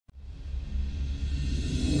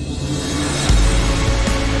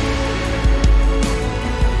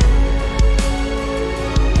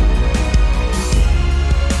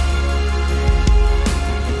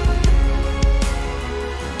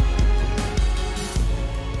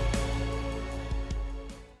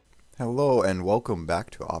Hello and welcome back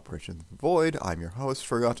to Operation Void. I'm your host,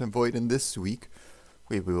 Forgotten Void, and this week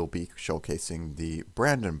we will be showcasing the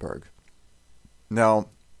Brandenburg. Now,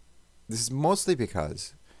 this is mostly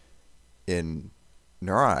because in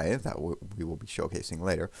Narai, that we will be showcasing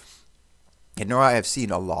later, in Narai I've seen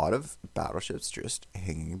a lot of battleships just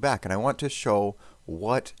hanging back, and I want to show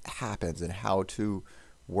what happens and how to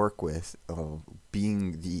work with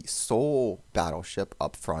being the sole battleship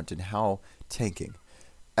up front and how tanking.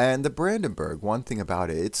 And the Brandenburg, one thing about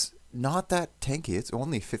it, it's not that tanky. It's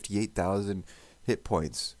only 58,000 hit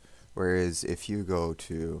points. Whereas if you go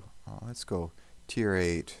to, let's go Tier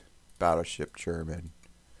 8, Battleship German.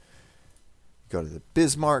 Go to the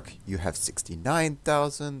Bismarck, you have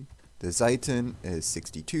 69,000. The Zeiten is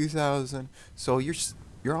 62,000. So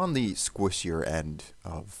you're on the squishier end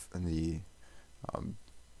of the,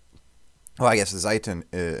 well, I guess the Zeiten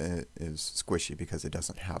is squishy because it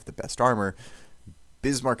doesn't have the best armor.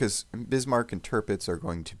 Bismarck and Tirpitz are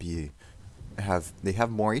going to have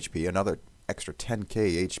more HP, another extra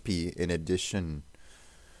 10k HP in addition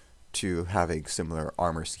to having similar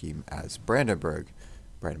armor scheme as Brandenburg.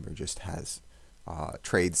 Brandenburg just has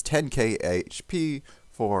trades 10k HP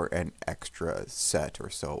for an extra set or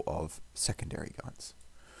so of secondary guns.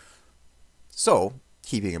 So,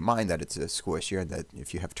 keeping in mind that it's a squishier and that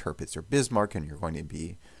if you have Tirpitz or Bismarck and you're going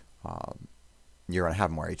to have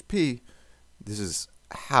more HP, this is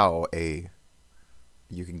how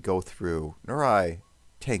you can go through Narai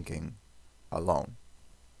tanking alone.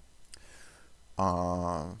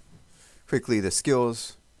 Quickly, the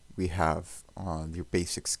skills. We have your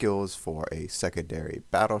basic skills for a secondary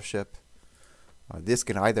battleship. This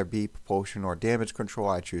can either be propulsion or damage control.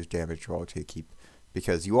 I choose damage control to keep,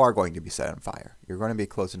 because you are going to be set on fire. You're going to be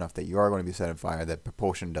close enough that you are going to be set on fire that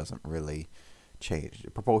propulsion doesn't really change.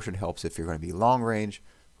 Propulsion helps if you're going to be long range,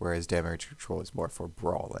 whereas damage control is more for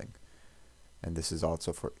brawling. And this is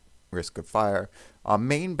also for risk of fire.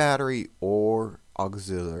 Main battery or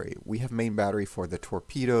auxiliary. We have main battery for the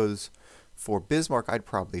torpedoes. For Bismarck, I'd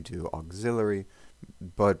probably do auxiliary,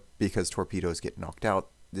 but because torpedoes get knocked out,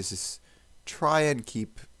 this is try and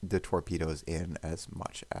keep the torpedoes in as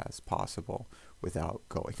much as possible without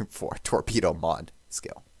going for a torpedo mod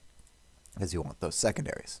skill, as you want those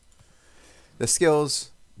secondaries. The skills,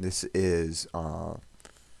 this is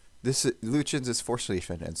Lucian's is for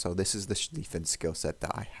Schlieffen, and so this is the Schlieffen skill set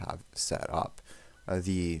that I have set up.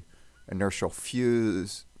 The inertial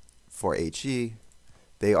fuse for HE,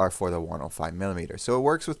 they are for the 105mm. So it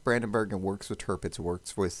works with Brandenburg and works with Tirpitz,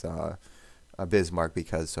 works with Bismarck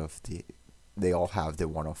because of they all have the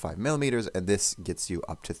 105mm, and this gets you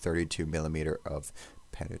up to 32mm of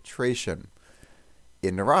penetration.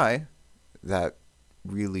 In Narai, that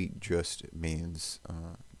really just means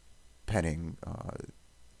penning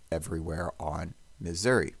everywhere on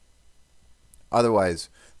Missouri. Otherwise,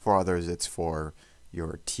 for others, it's for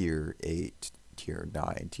your Tier 8, Tier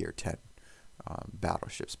 9, Tier 10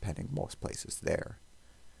 battleships, penning most places there.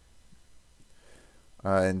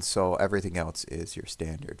 And so everything else is your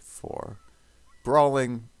standard for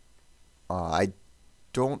brawling. I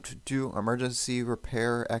don't do emergency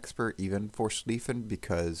repair expert even for Schlieffen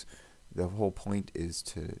because the whole point is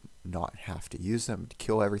to not have to use them to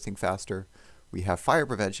kill everything faster. We have fire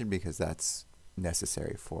prevention because that's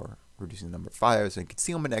necessary for reducing the number of fires, and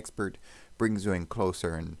concealment expert brings you in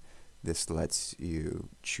closer, and this lets you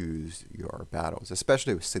choose your battles,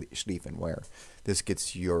 especially with Schlieffen, where this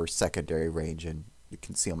gets your secondary range and the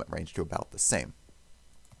concealment range to about the same.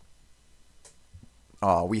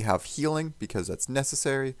 We have healing because that's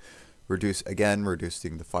necessary. Reducing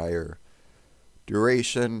the fire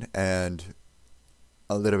duration, and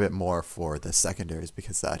a little bit more for the secondaries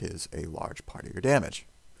because that is a large part of your damage.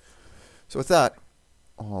 So with that,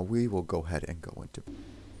 we will go ahead and go into...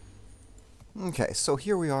 Okay, so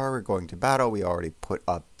here we are, we're going to battle. We already put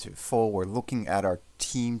up to full. We're looking at our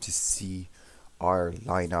team to see our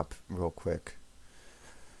lineup real quick.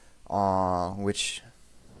 Which,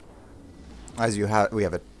 as we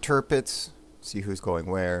have a Tirpitz, see who's going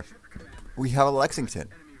where. We have a Lexington,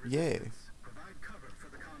 yay.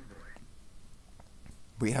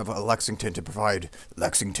 We have a Lexington to provide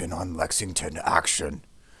Lexington on Lexington action.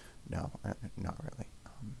 No, not really.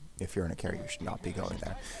 If you're in a carrier, you should not be going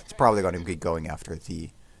there. It's probably going to be going after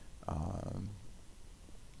the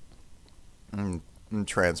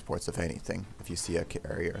transports, if anything. If you see a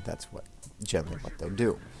carrier, that's generally what they'll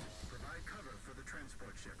do.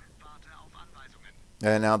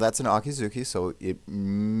 And now that's an Akizuki, so it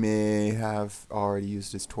may have already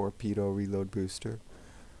used its torpedo reload booster.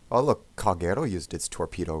 Oh look, Kagero used its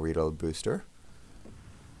torpedo reload booster.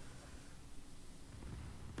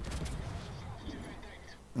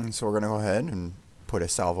 And so we're going to go ahead and put a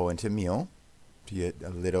salvo into Meal to get a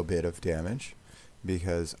little bit of damage,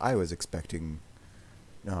 because I was expecting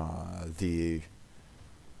the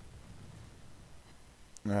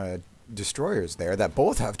destroyers there that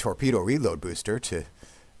both have torpedo reload booster to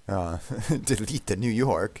delete the New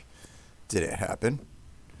York. Didn't happen.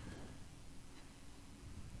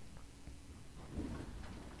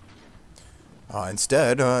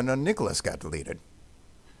 Instead, Nicholas got deleted.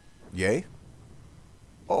 Yay.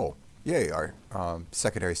 Oh, yay, our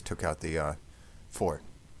secondaries took out the fort.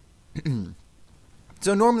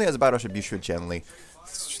 So normally as a battleship you should generally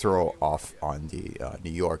throw off on the New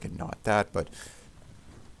York and not that, but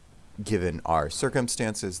given our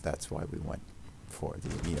circumstances, that's why we went for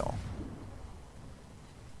the Meal.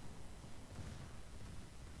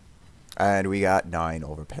 And we got 9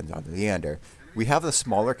 overpens on the Leander. We have a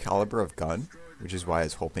smaller caliber of gun, which is why I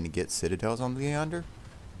was hoping to get citadels on the Leander.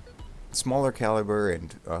 Smaller caliber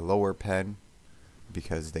and lower pen,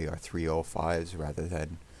 because they are 305s rather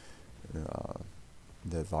than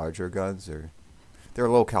the larger guns. They're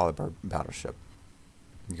a low caliber battleship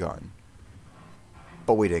gun.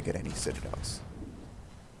 But we didn't get any citadels.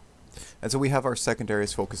 And so we have our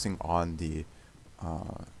secondaries focusing on the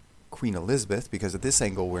Queen Elizabeth, because at this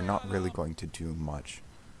angle we're not really going to do much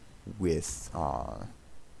with our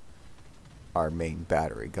main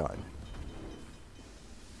battery gun.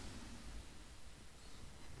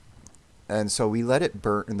 And so we let it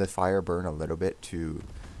burn, the fire burn a little bit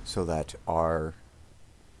so that our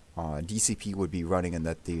DCP would be running and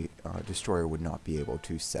that the destroyer would not be able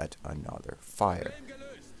to set another fire.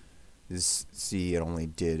 See, it only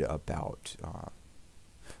did about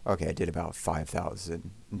okay, it did about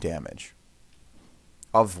 5,000 damage,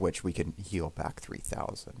 of which we can heal back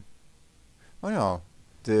 3,000. Oh no,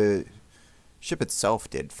 the ship itself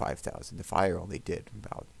did 5,000. The fire only did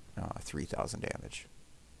about 3,000 damage.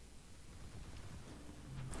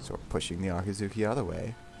 So we're pushing the Akizuki out of the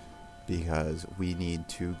way because we need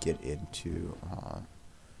to get into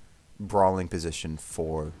brawling position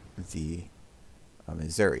for the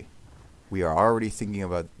Missouri. We are already thinking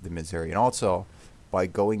about the Missouri, and also by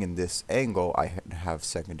going in this angle, I have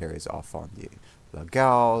secondaries off on the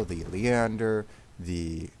Lagal, the Leander,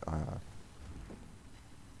 the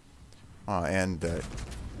and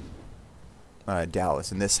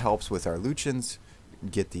Dallas, and this helps with our Lucians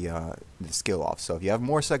get the skill off. So if you have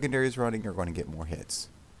more secondaries running, you're going to get more hits.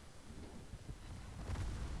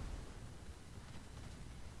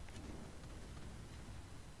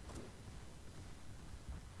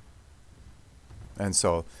 And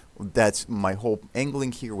so that's my whole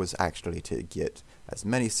angling here, was actually to get as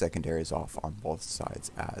many secondaries off on both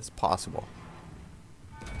sides as possible.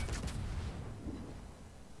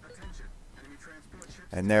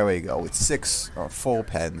 And there we go. With 6 full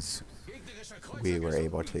pens, we were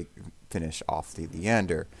able to finish off the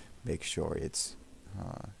Leander, make sure its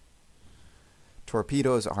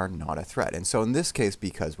torpedoes are not a threat. And so in this case,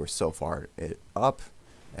 because we're so far up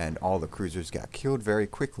and all the cruisers got killed very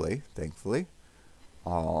quickly, thankfully,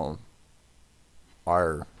 all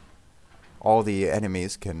the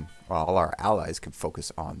enemies can, well, all our allies can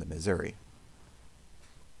focus on the Missouri,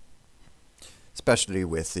 especially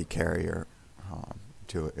with the carrier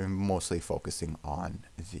mostly focusing on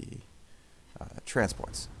the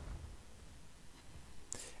transports.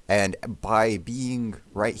 And by being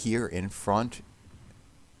right here in front,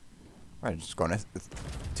 I'm just going to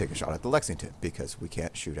take a shot at the Lexington because we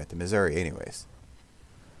can't shoot at the Missouri anyways.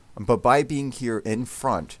 But by being here in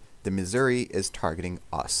front, the Missouri is targeting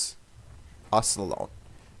us alone.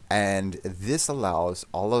 And this allows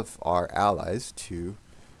all of our allies to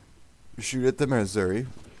shoot at the Missouri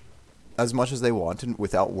as much as they want and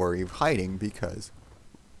without worry of hiding, because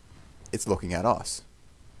it's looking at us.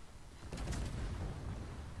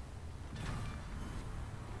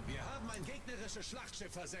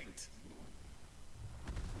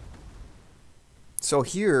 So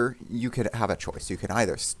here you could have a choice. You can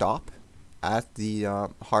either stop at the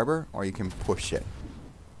harbor or you can push it.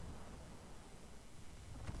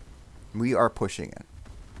 We are pushing it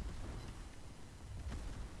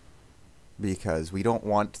because we don't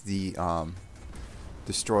want the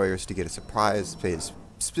destroyers to get a surprise phase,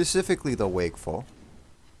 specifically the Wakeful.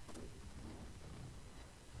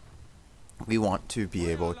 We want to be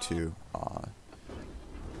able to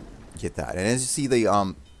get that. And as you see,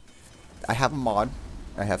 the I have a mod.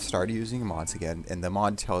 I have started using mods again, and the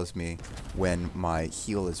mod tells me when my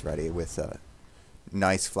heal is ready with a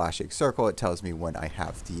nice flashing circle. It tells me when I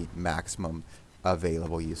have the maximum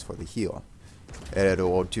available use for the heal. And it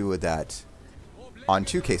will do that on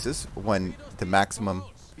 2 cases: when the maximum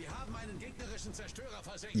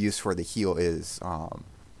use for the heal is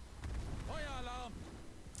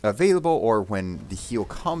available, or when the heal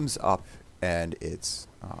comes up and it's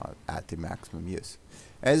at the maximum use.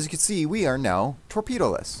 As you can see, we are now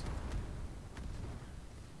torpedoless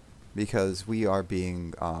because we are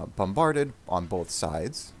being bombarded on both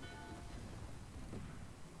sides.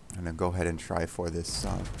 I'm gonna go ahead and try for this.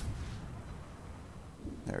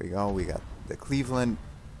 There we go. We got the Cleveland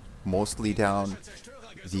mostly down.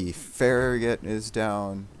 The Farragut is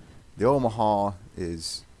down. The Omaha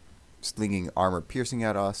is slinging armor piercing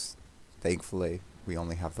at us. Thankfully, we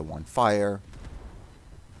only have the one fire.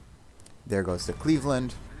 There goes the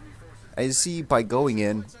Cleveland. As you see, by going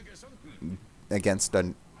in against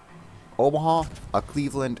an Omaha, a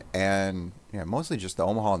Cleveland, and yeah, mostly just the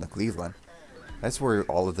Omaha and the Cleveland, that's where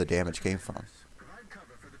all of the damage came from.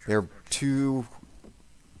 They're two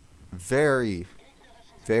very,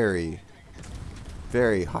 very,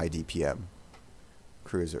 very high DPM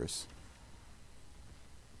cruisers.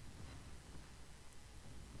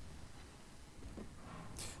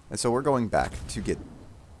 And so we're going back to get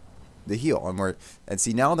the heal, and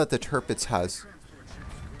see, now that the Tirpitz has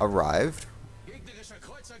arrived,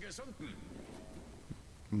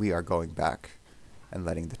 we are going back and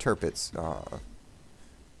letting the Tirpitz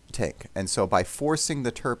tank. And so by forcing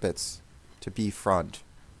the Tirpitz to be front,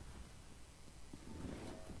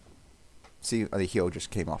 see, the heal just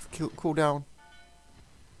came off cooldown,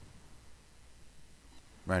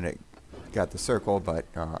 and it got the circle, but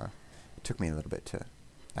it took me a little bit to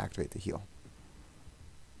activate the heal.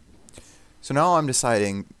 So now I'm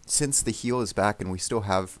deciding, since the heal is back and we still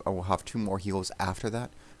have, we'll have 2 more heals after that,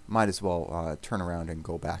 might as well turn around and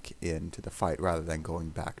go back into the fight rather than going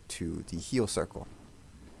back to the heal circle.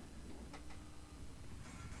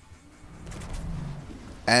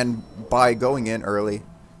 And by going in early,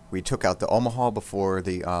 we took out the Omaha before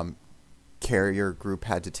the carrier group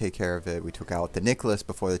had to take care of it. We took out the Nicholas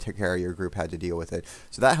before the carrier group had to deal with it.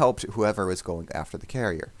 So that helped whoever was going after the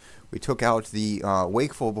carrier. We took out the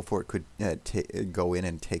Wakeful before it could go in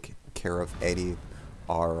and take care of any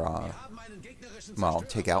our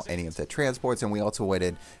take out any of the transports, and we also went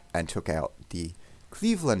in and took out the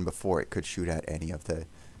Cleveland before it could shoot at any of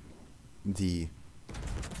the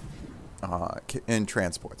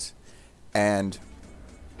transports. And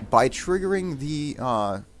by triggering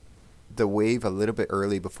the wave a little bit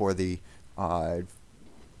early before the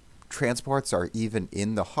transports are even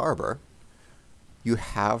in the harbor, you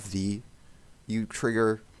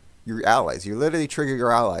trigger your allies. You literally trigger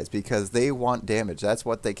your allies because they want damage. That's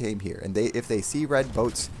what they came here. And if they see red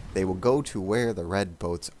boats, they will go to where the red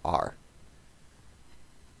boats are.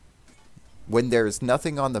 When there's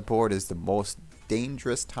nothing on the board is the most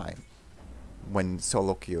dangerous time when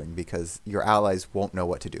solo queuing, because your allies won't know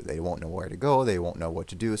what to do. They won't know where to go. They won't know what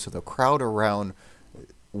to do. So they'll crowd around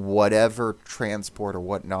whatever transport or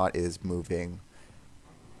whatnot is moving,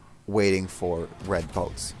 waiting for red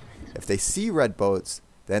boats. If they see red boats,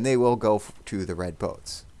 then they will go to the red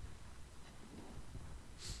boats.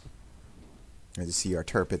 As you see, our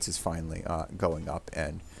Tirpitz is finally going up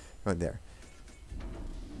and right there.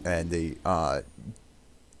 And the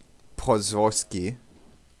Pozorski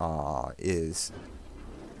is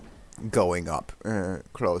going up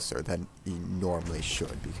closer than he normally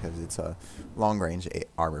should, because it's a long-range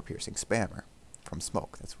armor-piercing spammer from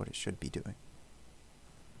smoke. That's what it should be doing.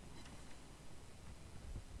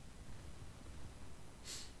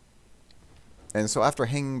 And so after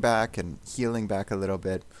hanging back and healing back a little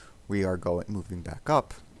bit, we are moving back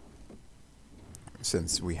up,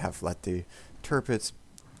 since we have let the Tirpitz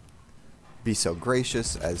be so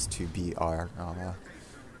gracious as to be our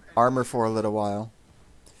armor for a little while.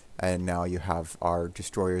 And now you have our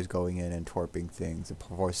destroyers going in and torping things. The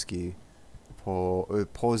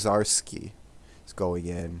Pozarski is going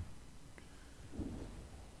in.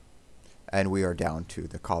 And we are down to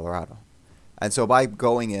the Colorado. And so by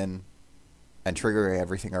going in and triggering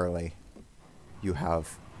everything early, you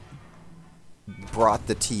have brought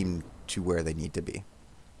the team to where they need to be.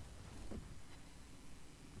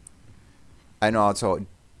 And also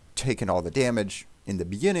taken all the damage in the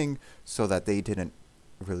beginning so that they didn't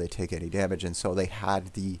really take any damage, and so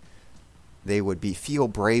they would feel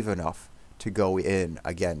brave enough to go in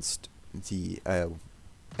against the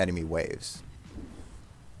enemy waves.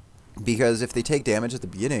 Because if they take damage at the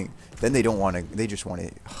beginning, then they just want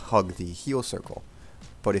to hug the heal circle.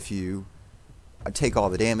 But if you take all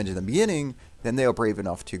the damage in the beginning, then they are brave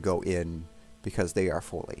enough to go in because they are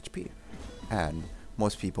full HP. And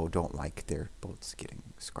most people don't like their boats getting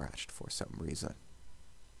scratched for some reason.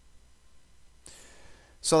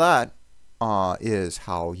 So that is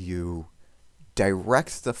how you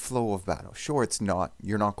direct the flow of battle. Sure,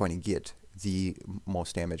 you're not going to get the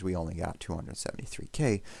most damage. We only got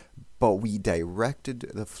 273k, but we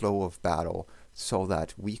directed the flow of battle so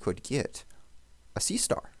that we could get a C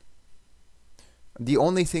star. The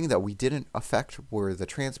only thing that we didn't affect were the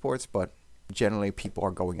transports, but generally people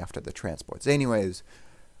are going after the transports anyways.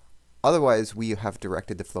 Otherwise, we have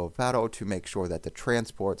directed the flow of battle to make sure that the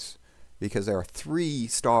transports, because there are 3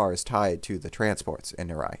 stars tied to the transports in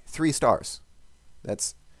Narai. 3 stars.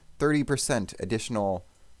 That's 30% additional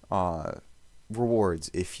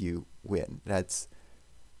rewards if you win. That's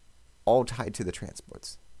all tied to the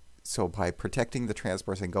transports. So by protecting the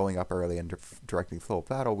transports and going up early and directing the flow of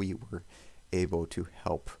battle, we were able to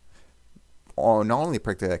help not only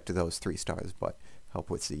protect those 3 stars, but help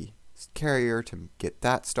with the carrier to get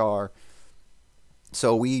that star.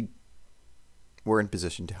 So we were in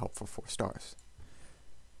position to help for 4 stars.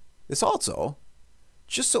 This also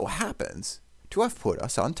just so happens to have put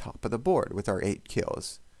us on top of the board with our 8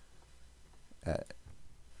 kills.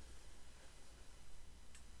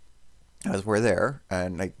 As we're there,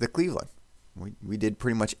 and like the Cleveland. We did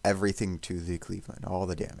pretty much everything to the Cleveland, all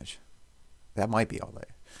the damage. That might be all that.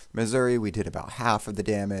 Missouri, we did about half of the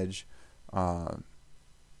damage. And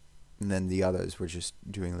then the others were just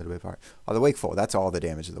doing a little bit of the Wakeful, that's all the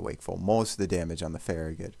damage of the Wakeful. Most of the damage on the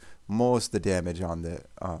Farragut. Most of the damage on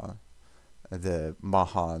the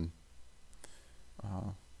Mahan.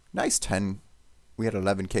 Nice 10. We had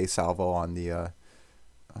 11k salvo on the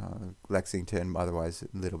Lexington. Otherwise,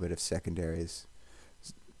 a little bit of secondaries.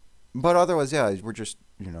 But otherwise, yeah, we're just,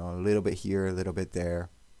 you know, a little bit here, a little bit there.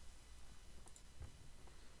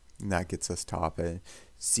 And that gets us top. And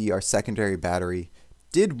see, our secondary battery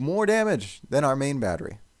did more damage than our main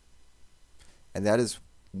battery. And that is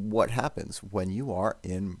what happens when you are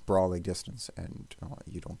in brawling distance and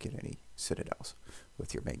you don't get any citadels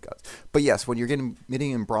with your main guns. But yes, when you're getting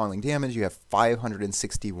in brawling damage, you have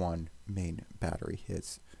 561 main battery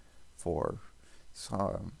hits for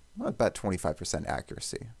about 25%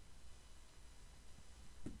 accuracy.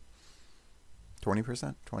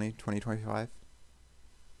 20%? 20, 25?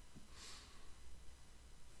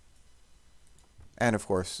 And of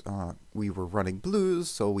course, we were running blues,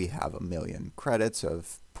 so we have 1 million credits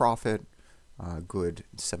of profit, good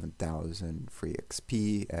 7,000 free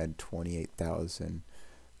XP, and 28,000.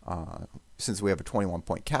 Since we have a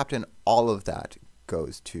 21-point captain, all of that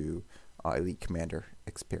goes to Elite Commander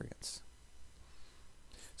experience.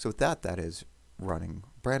 So with that, that is running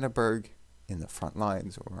Brandenburg in the front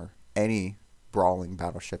lines, or any brawling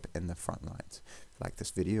battleship in the front lines. If you like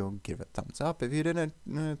this video, give it a thumbs up. If you didn't,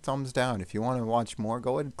 thumbs down. If you want to watch more,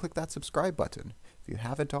 go ahead and click that subscribe button if you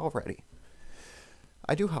haven't already.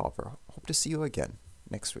 I do, however, hope to see you again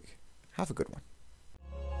next week. Have a good one.